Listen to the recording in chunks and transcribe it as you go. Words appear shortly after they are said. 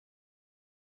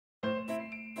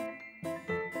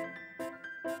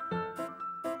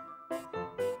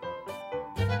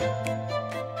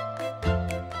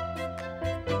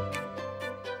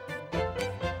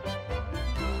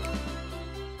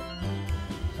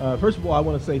First of all, I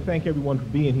want to say thank everyone for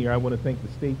being here. I want to thank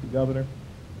the state, the governor,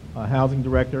 housing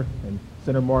director, and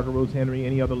Senator Margaret Rose Henry,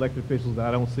 any other elected officials that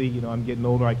I don't see. You know, I'm getting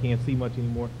older, I can't see much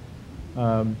anymore.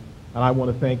 And I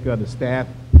want to thank the staff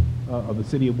of the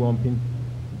city of Wilmington,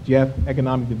 Jeff,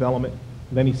 Economic Development,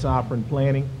 Lenny Soffer,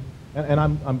 Planning. And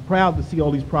I'm proud to see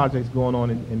all these projects going on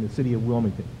in the city of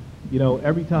Wilmington. You know,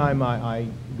 every time I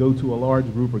go to a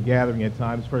large group or gathering at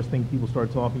times, first thing people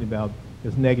start talking about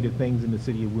is negative things in the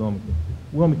city of Wilmington.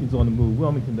 Wilmington's on the move.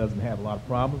 Wilmington doesn't have a lot of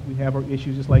problems. We have our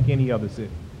issues just like any other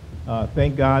city.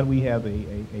 Thank God we have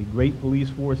a great police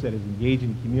force that is engaged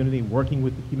in the community, working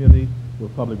with the community,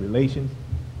 with public relations.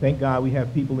 Thank God we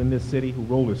have people in this city who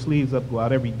roll their sleeves up, go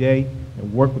out every day,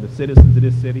 and work with the citizens of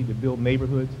this city to build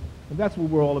neighborhoods. And that's what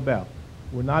we're all about.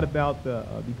 We're not about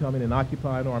becoming an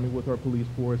occupied army with our police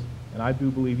force, and I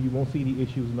do believe you won't see the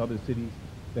issues in other cities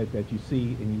that you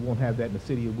see, and you won't have that in the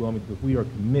city of Wilmington, because we are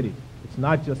committed. It's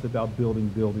not just about building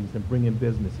buildings and bringing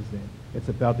businesses in. It's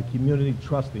about the community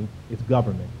trusting its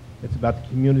government. It's about the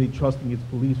community trusting its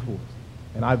police force.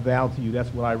 And I vow to you that's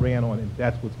what I ran on, and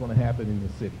that's what's going to happen in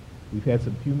this city. We've had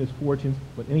some few misfortunes,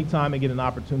 but anytime I get an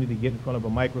opportunity to get in front of a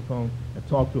microphone and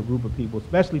talk to a group of people,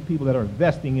 especially people that are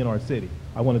investing in our city,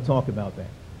 I want to talk about that.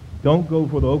 Don't go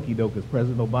for the okie doke, as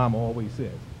President Obama always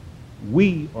says.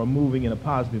 We are moving in a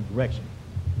positive direction.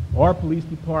 Our police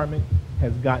department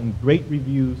has gotten great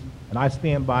reviews, and I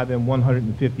stand by them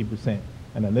 150%.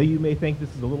 And I know you may think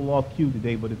this is a little off cue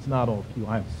today, but it's not off cue.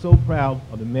 I am so proud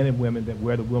of the men and women that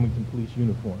wear the Wilmington Police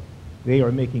uniform. They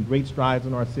are making great strides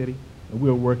in our city, and we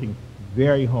are working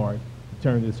very hard to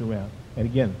turn this around. And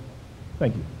again,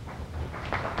 thank you.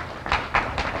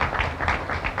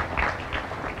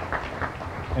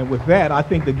 And with that, I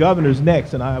think the governor's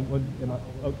next, and I want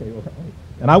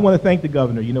to thank the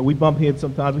governor. You know, we bump heads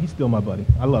sometimes, but he's still my buddy.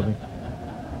 I love him.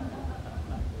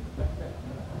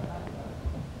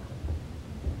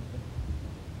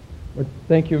 Well,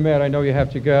 thank you, Mayor. I know you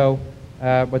have to go,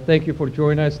 but thank you for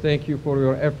joining us. Thank you for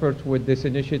your efforts with this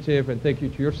initiative, and thank you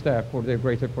to your staff for their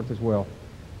great effort as well.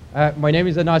 My name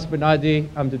is Anas Ben Addi.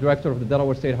 I'm the director of the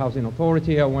Delaware State Housing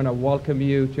Authority. I want to welcome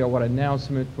you to our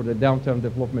announcement for the Downtown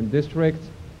Development District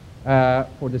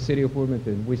for the city of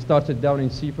Wilmington. We started down in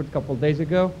Seaford a couple of days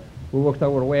ago. We worked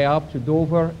our way up to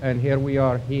Dover, and here we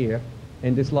are here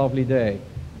in this lovely day.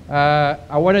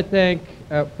 I want to thank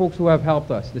folks who have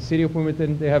helped us. The city of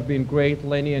Wilmington, they have been great.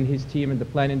 Lenny and his team in the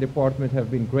planning department have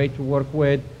been great to work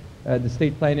with. The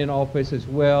state planning office as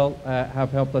well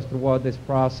have helped us throughout this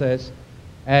process.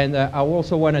 And I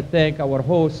also want to thank our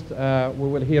host. We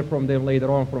will hear from them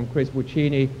later on, from Chris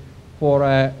Buccini,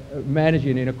 for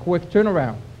managing in a quick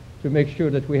turnaround to make sure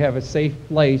that we have a safe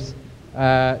place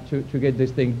to get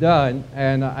this thing done.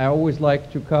 And I always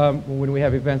like to come when we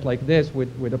have events like this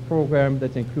with a program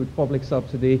that includes public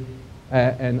subsidy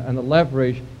and a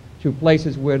leverage to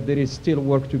places where there is still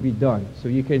work to be done, so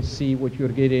you can see what you're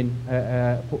getting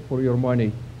for your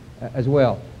money as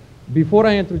well. Before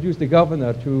I introduce the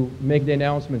governor to make the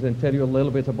announcement and tell you a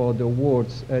little bit about the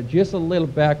awards, just a little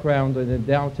background on the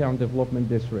Downtown Development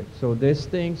District. So this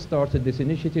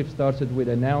initiative started with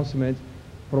an announcement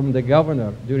from the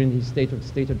governor during his State of the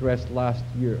State address last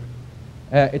year.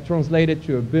 It translated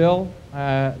to a bill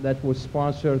that was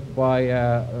sponsored by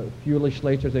a few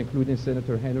legislators, including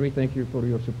Senator Henry. Thank you for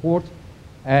your support.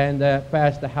 And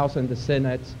passed the House and the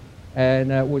Senate,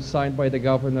 and was signed by the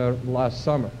governor last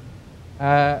summer.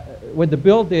 What the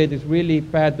bill did is really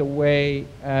paved the way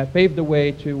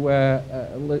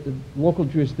to local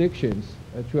jurisdictions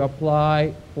to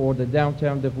apply for the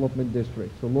Downtown Development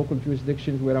District. So local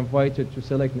jurisdictions were invited to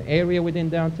select an area within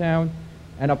downtown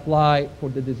and apply for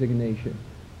the designation.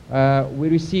 We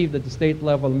received at the state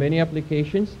level many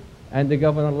applications, and the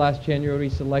governor last January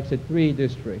selected 3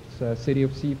 districts, City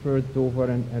of Seaford, Dover,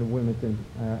 and Wilmington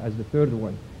as the 3rd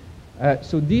one.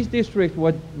 So these districts,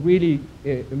 what really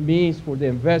means for the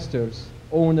investors,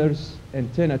 owners,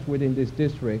 and tenants within this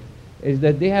district is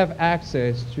that they have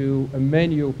access to a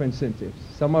menu of incentives.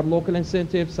 Some are local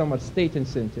incentives, some are state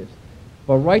incentives.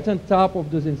 But right on top of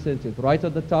those incentives, right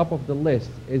at the top of the list,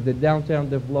 is the Downtown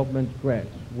Development Grant,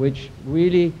 which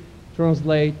really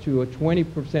translates to a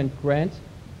 20% grant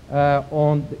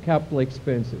on the capital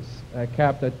expenses,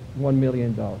 capped at $1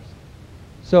 million.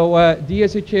 So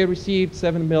DSHA received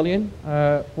 $7 million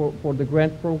for the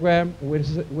grant program. We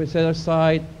set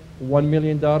aside $1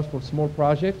 million for small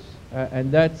projects,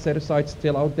 and that set aside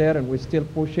still out there, and we're still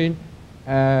pushing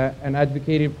and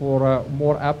advocating for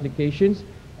more applications.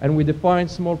 And we define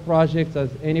small projects as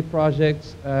any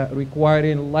projects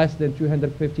requiring less than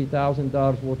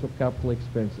 $250,000 worth of capital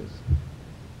expenses.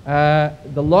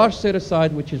 The large set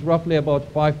aside, which is roughly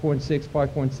about $5.6,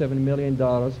 $5.7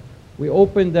 million, we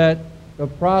opened that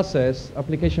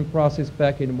application process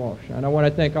back in March. And I want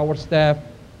to thank our staff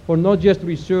for not just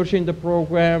researching the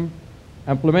program,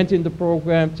 implementing the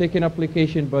program, taking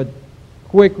application, but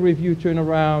quick review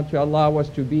turnaround to allow us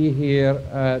to be here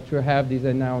to have these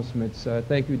announcements.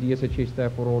 Thank you, DSHA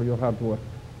staff, for all your hard work.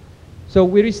 So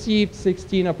we received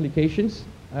 16 applications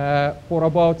for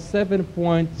about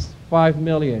 $7.5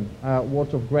 million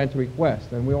worth of grant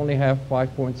requests, and we only have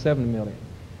 $5.7 million.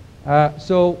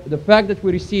 So the fact that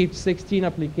we received 16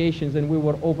 applications and we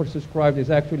were oversubscribed is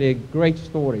actually a great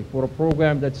story for a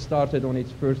program that started on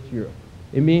its first year.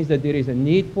 It means that there is a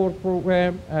need for a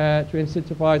program to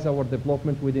incentivize our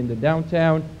development within the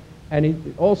downtown, and it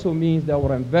also means that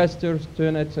our investors,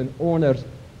 tenants, and owners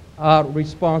are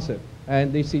responsive,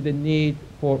 and they see the need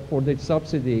for this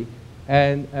subsidy,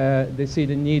 and they see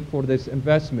the need for these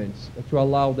investments to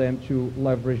allow them to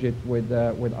leverage it with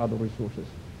other resources.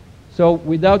 So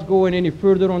without going any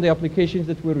further on the applications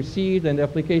that we received and the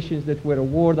applications that were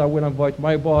awarded, I will invite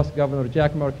my boss, Governor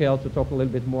Jack Markell, to talk a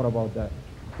little bit more about that.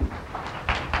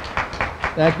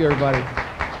 Thank you, everybody.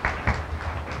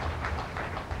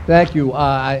 Thank you.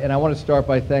 And I want to start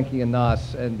by thanking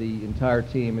Anas and the entire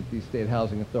team at the State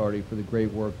Housing Authority for the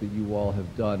great work that you all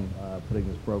have done putting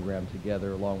this program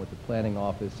together, along with the planning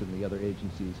office and the other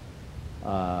agencies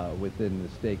within the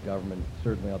state government.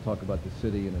 Certainly, I'll talk about the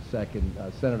city in a second.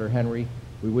 Senator Henry,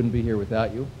 we wouldn't be here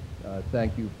without you.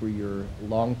 Thank you for your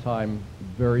long-time,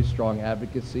 very strong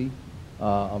advocacy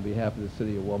on behalf of the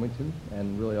city of Wilmington,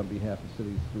 and really on behalf of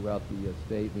cities throughout the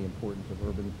state, and the importance of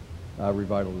urban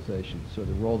revitalization. So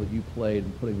the role that you played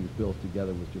in putting these bills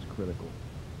together was just critical.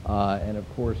 And of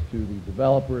course, to the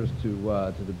developers, to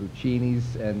the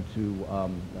Buccinis, and to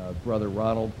Brother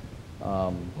Ronald,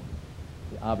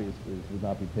 obviously this would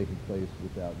not be taking place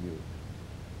without you.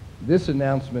 This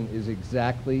announcement is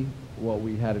exactly what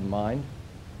we had in mind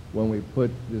when we put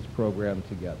this program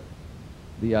together.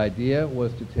 The idea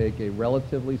was to take a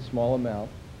relatively small amount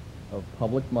of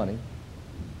public money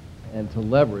and to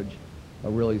leverage a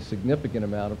really significant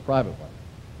amount of private money.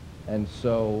 And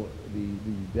so the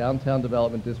Downtown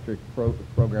Development District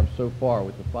program so far,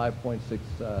 with the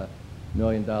 $5.6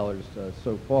 million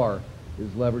so far, is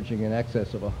leveraging in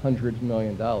excess of $100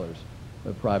 million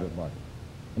of private money.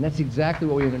 And that's exactly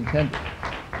what we had intended.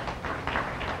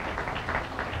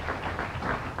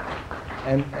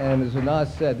 And as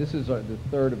Anas said, this is the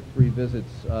third of 3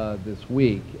 visits this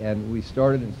week, and we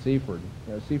started in Seaford.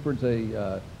 You know, Seaford's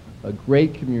a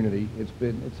great community.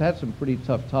 It's had some pretty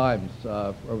tough times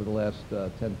over the last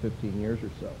 10, 15 years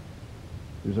or so.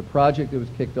 There's a project that was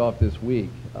kicked off this week.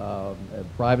 A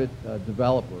private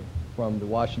developer from the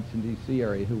Washington, D.C.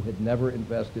 area who had never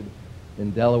invested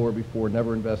in Delaware before,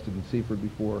 never invested in Seaford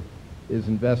before, is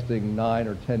investing $9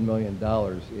 or $10 million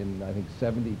in, I think,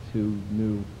 72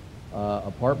 new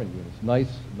apartment units,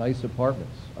 nice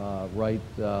apartments right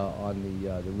on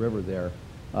the river there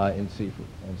in Seaford.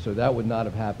 And so that would not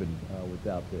have happened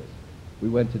without this. We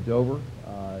went to Dover,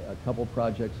 a couple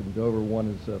projects in Dover.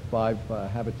 One is 5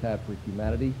 Habitat for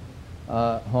Humanity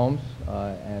homes,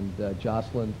 and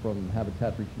Jocelyn from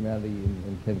Habitat for Humanity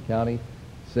in Kent County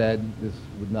said this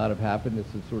would not have happened.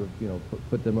 This would sort of, you know,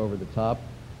 put them over the top.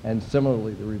 And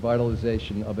similarly, the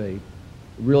revitalization of a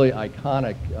really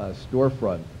iconic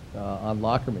storefront on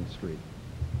Lockerman Street,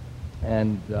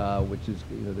 and which is,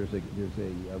 you know, there's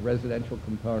a residential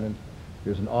component,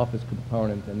 there's an office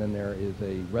component, and then there is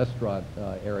a restaurant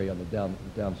area on the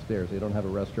downstairs. They don't have a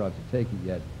restaurant to take it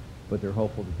yet, but they're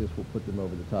hopeful that this will put them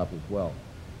over the top as well.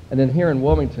 And then here in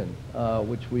Wilmington,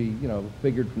 which we, you know,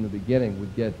 figured from the beginning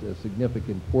would get a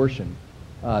significant portion.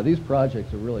 These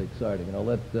projects are really exciting, and I'll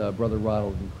let Brother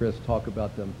Ronald and Chris talk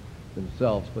about them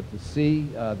themselves. But to see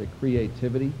the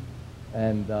creativity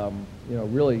and you know,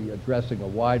 really addressing a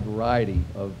wide variety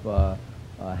of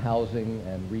housing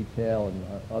and retail and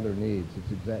other needs,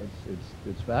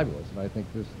 it's fabulous. And I think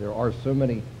there are so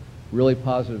many really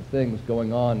positive things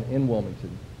going on in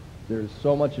Wilmington. There's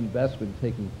so much investment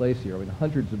taking place here. I mean,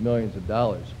 hundreds of millions of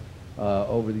dollars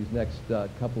over these next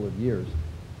couple of years.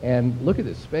 And look at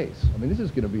this space. I mean, this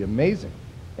is going to be amazing.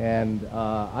 And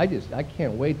I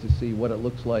can't wait to see what it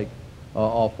looks like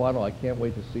all final. I can't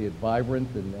wait to see it vibrant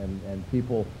and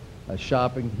people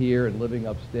shopping here and living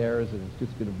upstairs, and it's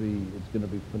just going to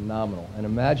be phenomenal. And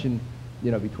imagine,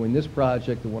 you know, between this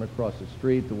project, the one across the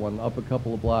street, the one up a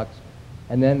couple of blocks,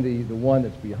 and then the one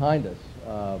that's behind us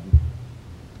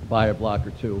by a block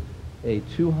or two, a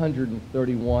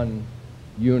 231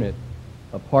 unit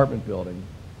apartment building,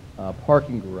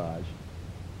 parking garage.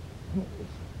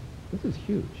 This is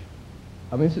huge.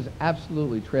 I mean, this is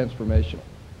absolutely transformational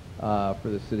for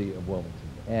the city of Wilmington.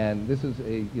 And this is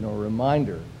a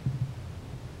reminder.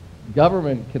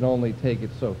 Government can only take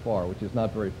it so far, which is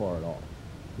not very far at all.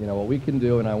 What we can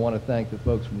do, and I want to thank the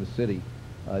folks from the city,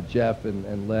 Jeff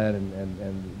and Len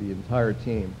and the entire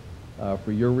team,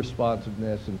 for your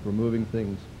responsiveness and for moving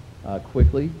things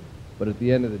quickly. But at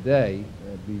the end of the day,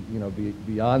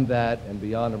 beyond that and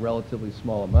beyond a relatively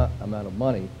small amount of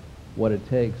money, what it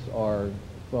takes are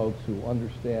folks who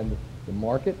understand the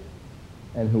market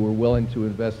and who are willing to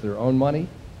invest their own money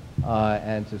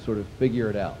and to sort of figure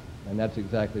it out. And that's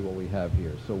exactly what we have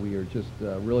here. So we are just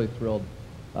really thrilled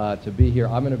to be here.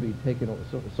 I'm going to be taking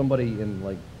somebody in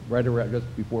right around just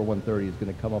before 1:30 is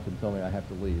going to come up and tell me I have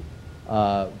to leave.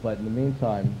 But in the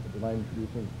meantime, am I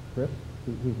introducing Chris?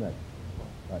 Who's next?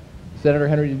 All right. Senator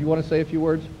Henry, did you want to say a few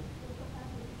words?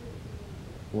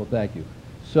 Well, thank you.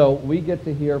 So we get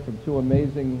to hear from two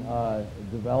amazing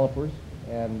developers,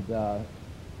 and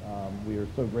we are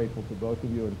so grateful to both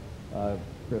of you. And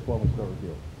Chris, why don't we start with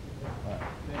you? All right.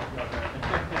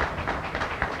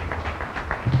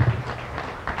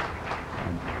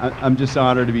 I'm just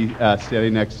honored to be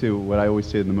standing next to what I always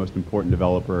say is the most important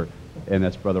developer, and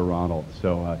that's Brother Ronald.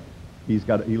 So he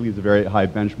leaves a very high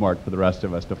benchmark for the rest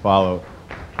of us to follow.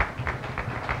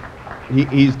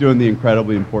 He's doing the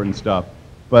incredibly important stuff.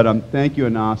 But thank you,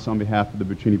 Anas, on behalf of the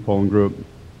Buccini Polling Group.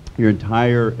 Your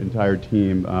entire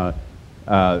team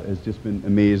has just been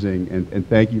amazing, and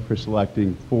thank you for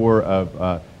selecting 4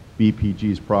 of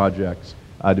BPG's projects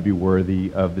to be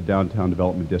worthy of the Downtown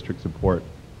Development District support.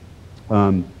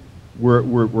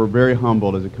 We're very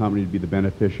humbled as a company to be the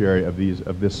beneficiary of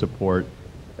this support,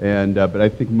 and but I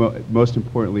think most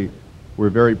importantly, we're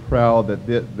very proud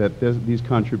that these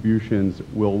contributions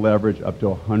will leverage up to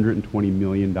 $120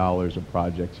 million of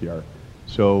projects here.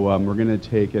 So we're going to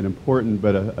take an important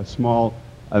but a small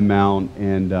amount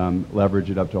and leverage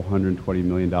it up to $120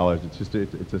 million.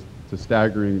 It's a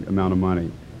staggering amount of money.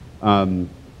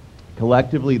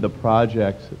 Collectively, the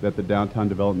projects that the Downtown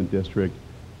Development District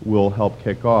will help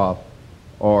kick off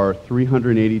are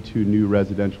 382 new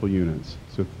residential units.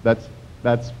 So that's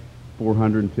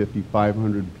 450,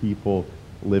 500 people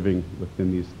living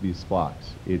within these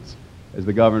blocks. It's, as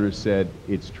the governor said,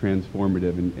 it's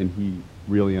transformative, and he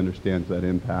really understands that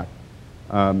impact.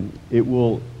 It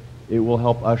will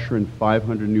help usher in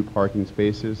 500 new parking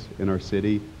spaces in our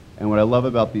city. And what I love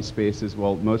about these spaces,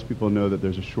 well, most people know that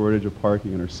there's a shortage of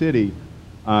parking in our city.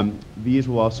 These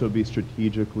will also be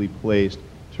strategically placed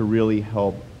to really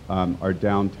help our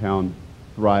downtown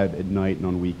thrive at night and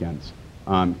on weekends.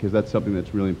 Because that's something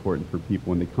that's really important for people.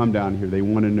 When they come down here, they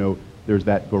want to know there's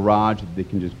that garage that they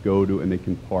can just go to and they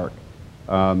can park.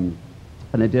 In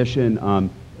addition,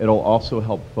 it'll also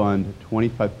help fund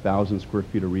 25,000 square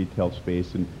feet of retail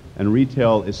space. And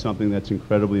retail is something that's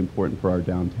incredibly important for our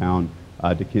downtown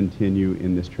to continue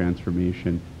in this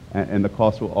transformation. And the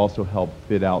cost will also help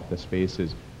fit out the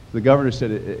spaces. The governor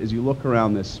said, as you look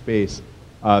around this space,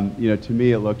 to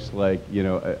me it looks like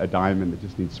a diamond that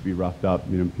just needs to be roughed up.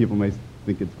 People may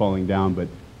think it's falling down, but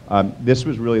this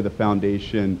was really the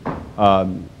foundation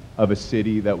of a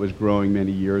city that was growing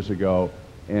many years ago,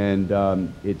 and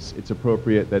it's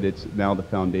appropriate that it's now the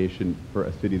foundation for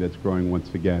a city that's growing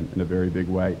once again in a very big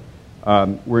way.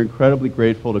 We're incredibly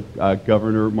grateful to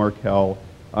Governor Markell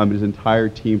and his entire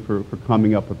team for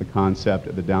coming up with the concept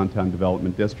of the Downtown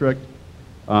Development District,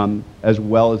 as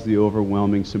well as the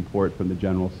overwhelming support from the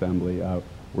General Assembly.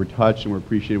 We're touched and we're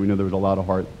appreciated. We know there was a lot of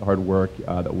hard work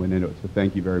that went into it, so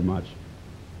thank you very much.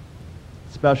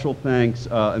 Special thanks,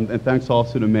 and thanks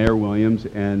also to Mayor Williams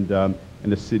and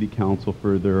the City Council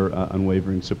for their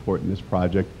unwavering support in this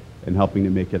project and helping to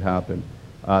make it happen.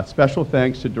 Special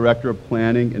thanks to Director of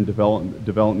Planning and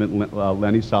Development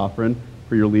Lenny Sofrin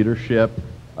for your leadership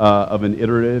of an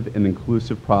iterative and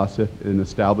inclusive process in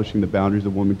establishing the boundaries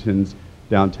of Wilmington's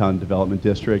Downtown Development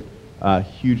District.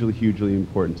 Hugely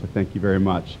important, so thank you very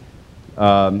much.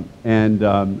 And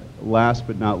last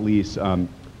but not least,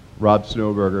 Rob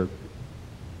Snowberger,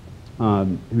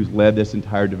 who's led this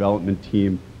entire development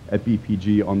team at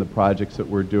BPG on the projects that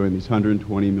we're doing, these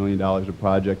 $120 million of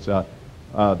projects. As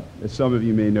some of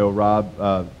you may know,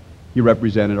 Rob, he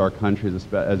represented our country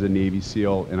as a Navy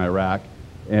SEAL in Iraq,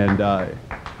 and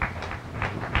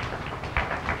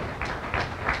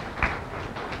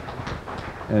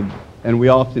we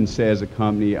often say as a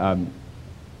company,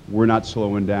 we're not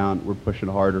slowing down, we're pushing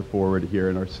harder forward here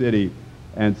in our city.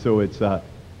 And so it's, I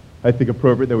think,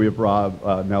 appropriate that we have Rob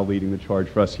now leading the charge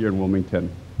for us here in Wilmington.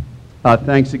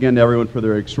 Thanks again to everyone for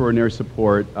their extraordinary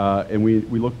support, and we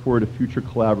look forward to future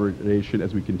collaboration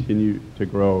as we continue to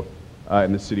grow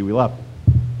in the city we love.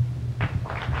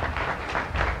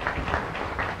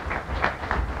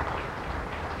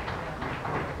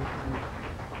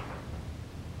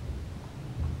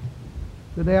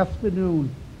 Good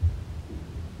afternoon.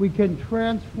 We can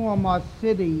transform our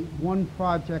city one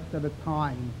project at a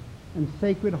time, and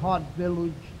Sacred Heart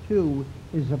Village 2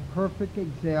 is a perfect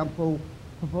example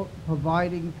of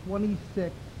providing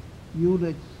 26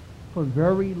 units for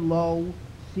very low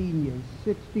seniors,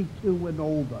 62 and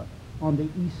older, on the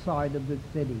east side of the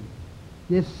city.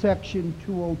 This Section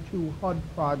 202 HUD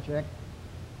project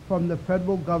from the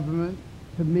federal government,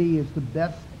 to me, is the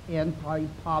best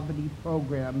anti-poverty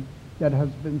program that has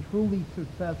been truly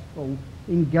successful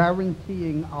in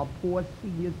guaranteeing our poor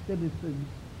senior citizens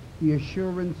the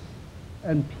assurance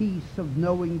and peace of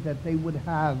knowing that they would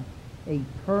have a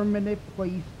permanent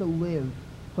place to live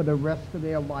for the rest of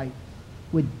their lives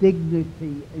with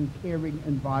dignity and caring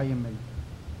environment.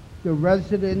 The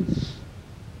residents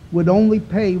would only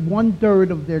pay 1/3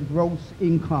 of their gross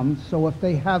income, so if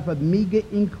they have a meager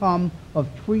income of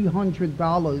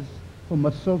 $300 from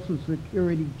a Social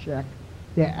Security check,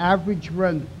 their average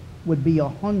rent would be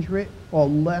 $100 or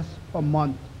less per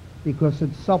month because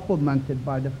it's supplemented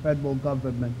by the federal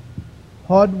government.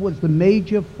 HUD was the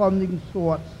major funding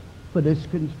source for this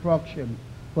construction,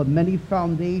 but many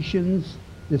foundations,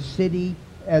 the city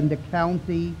and the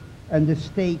county and the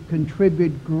state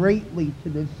contribute greatly to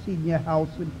this senior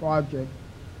housing project,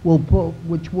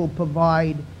 which will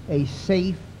provide a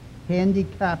safe,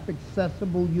 handicap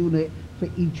accessible unit for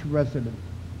each resident.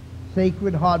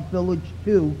 Sacred Heart Village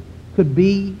 2 could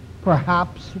be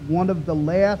perhaps one of the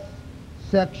last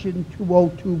Section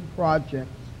 202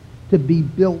 projects to be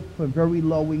built for very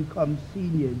low-income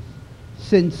seniors,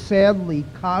 since sadly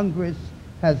Congress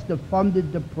has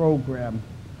defunded the program.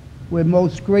 We're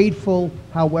most grateful,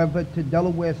 however, to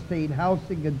Delaware State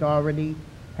Housing Authority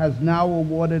has now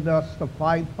awarded us the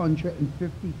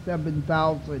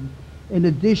 $557,000. In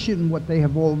addition, what they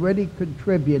have already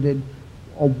contributed,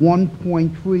 a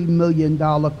 $1.3 million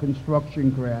construction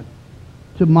grant.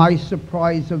 To my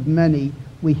surprise of many,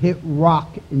 we hit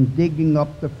rock in digging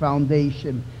up the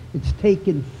foundation. It's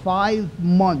taken 5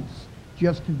 months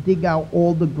just to dig out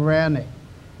all the granite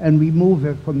and remove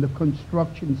it from the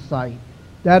construction site.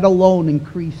 That alone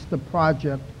increased the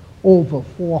project over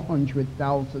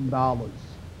 $400,000.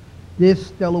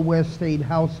 This Delaware State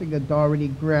Housing Authority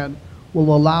grant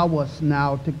will allow us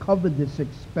now to cover this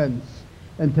expense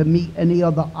and to meet any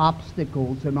other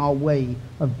obstacles in our way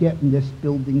of getting this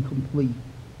building complete.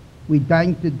 We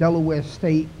thank the Delaware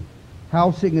State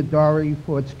Housing Authority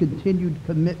for its continued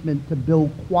commitment to build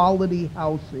quality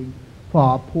housing for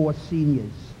our poor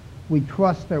seniors. We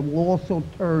trust that we'll also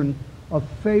turn a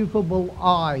favorable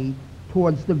eye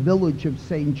towards the village of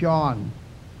St. John,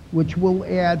 which will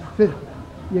add,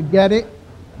 you get it?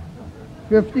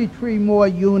 53 more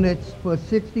units for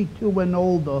 62 and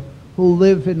older who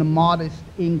live in a modest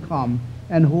income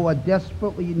and who are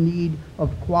desperately in need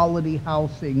of quality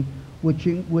housing, which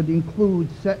would include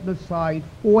setting aside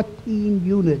 14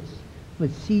 units for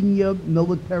senior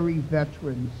military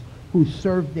veterans who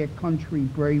served their country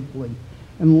bravely.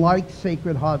 And like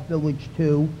Sacred Heart Village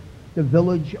 2, the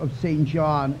Village of St.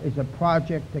 John is a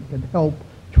project that can help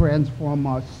transform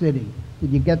our city.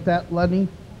 Did you get that, Lenny?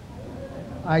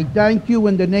 I thank you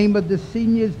in the name of the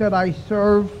seniors that I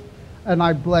serve, and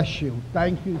I bless you.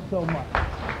 Thank you so much.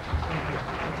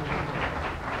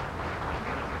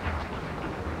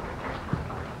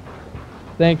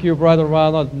 Thank you, Brother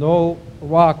Ronald. No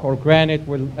rock or granite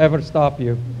will ever stop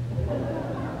you.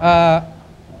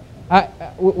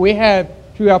 We have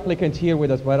 2 applicants here with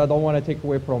us, but I don't want to take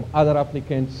away from other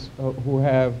applicants who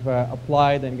have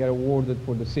applied and get awarded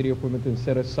for the City of Wilmington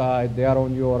set aside. They are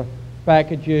on your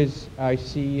packages. I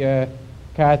see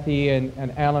Kathy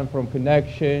and Alan from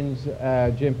Connections,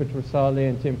 Jim Petrosali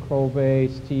and Tim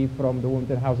Crowbay, Steve from the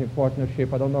Wilmington Housing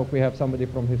Partnership. I don't know if we have somebody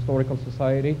from Historical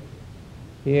Society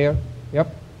here.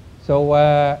 Yep. So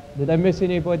did I miss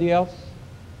anybody else?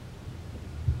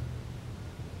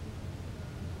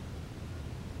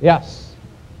 Yes.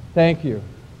 Thank you.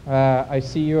 I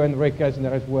see you and Rick Eisner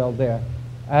as well there.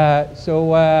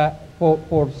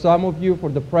 For some of you, for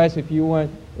the press, if you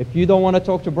don't want to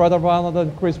talk to Brother Ronald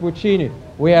and Chris Buccini,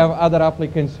 we have other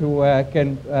applicants who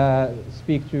can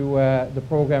speak to the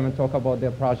program and talk about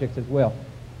their projects as well.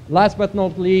 Last but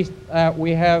not least,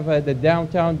 we have the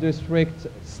downtown district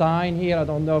sign here. I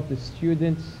don't know if the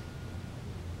students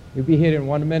will be here in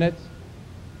 1 minute.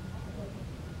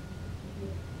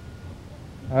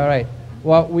 All right.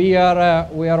 Well, we are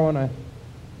on a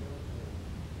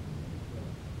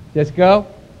Just go?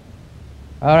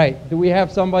 All right. Do we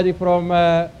have somebody from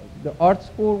the art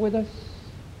school with us?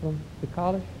 From the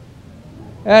college?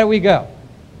 There we go.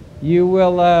 You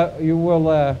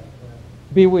will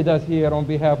be with us here on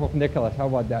behalf of Nicholas. How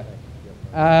about that?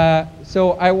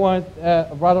 So I want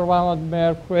Brother Ronald,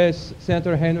 Mayor Chris,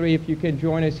 Senator Henry, if you can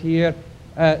join us here.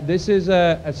 This is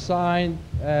a sign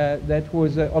that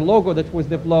was a logo that was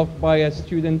developed by a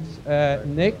student,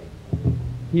 Nick.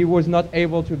 He was not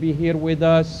able to be here with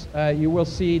us. You will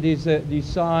see these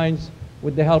signs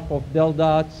with the help of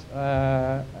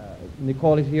DelDOT.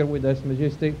 Nicole is here with us,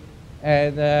 Majestic.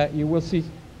 And you will see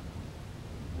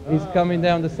he's coming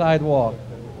down the sidewalk.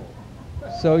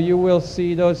 So you will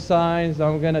see those signs.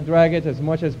 I'm going to drag it as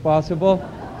much as possible.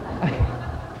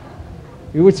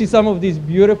 You will see some of these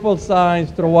beautiful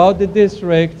signs throughout the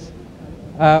district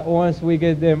once we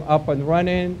get them up and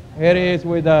running. Here he is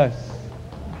with us.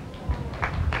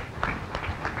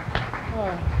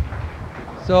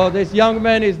 So this young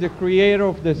man is the creator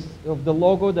of the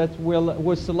logo that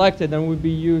was selected and will be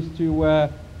used to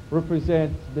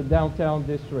represent the downtown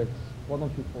district. Why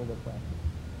don't you pull that back?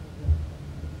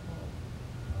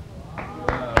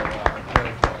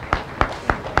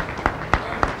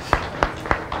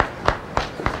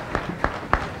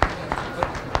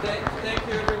 Thank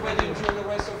you, everybody. Enjoy the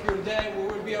rest of your day. We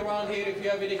will be around here if you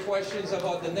have any questions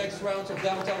about the next rounds of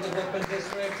downtown development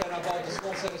district and about the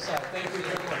small set aside. Thank you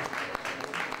very much.